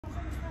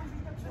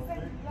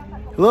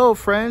Hello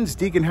friends,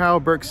 Deacon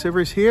Harold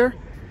Burke-Sivers here.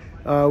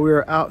 We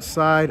are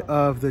outside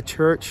of the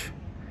church.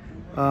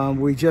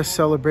 We just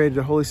celebrated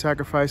the Holy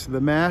Sacrifice of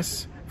the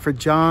Mass for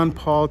John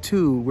Paul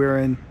II. We're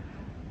in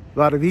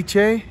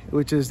Wadowice,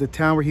 which is the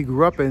town where he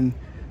grew up, and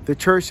the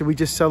church that we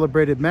just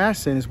celebrated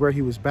Mass in is where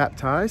he was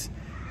baptized.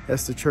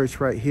 That's the church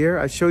right here.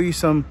 I show you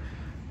some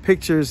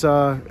pictures,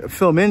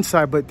 film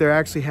inside, but they're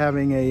actually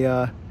having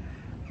a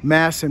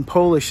Mass in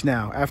Polish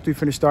now. After we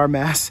finished our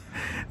Mass,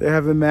 they're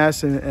having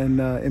Mass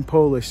in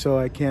Polish, so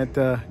I can't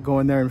go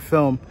in there and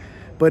film.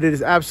 But it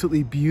is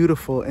absolutely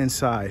beautiful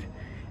inside.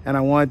 And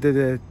I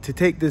wanted to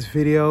take this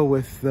video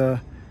with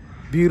the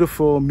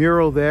beautiful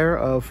mural there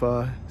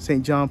of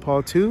St. John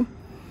Paul II.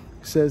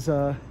 It says,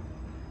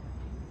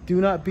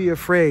 do not be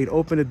afraid,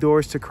 open the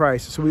doors to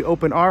Christ. So we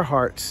open our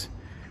hearts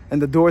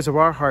and the doors of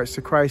our hearts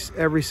to Christ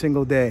every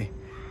single day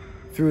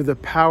through the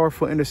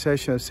powerful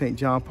intercession of St.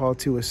 John Paul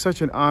II. It's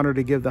such an honor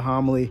to give the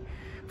homily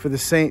for the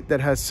saint that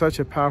has such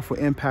a powerful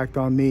impact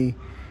on me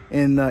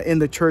in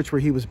the church where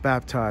he was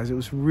baptized. It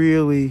was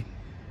really,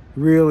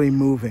 really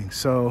moving.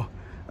 So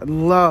I'd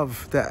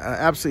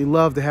absolutely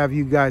love to have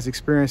you guys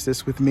experience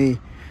this with me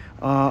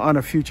on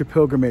a future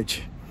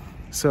pilgrimage.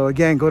 So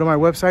again, go to my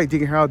website,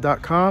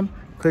 deaconharold.com,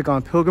 click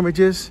on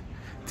pilgrimages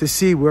to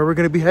see where we're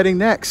going to be heading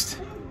next.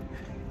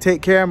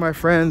 Take care, my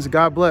friends.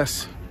 God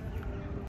bless.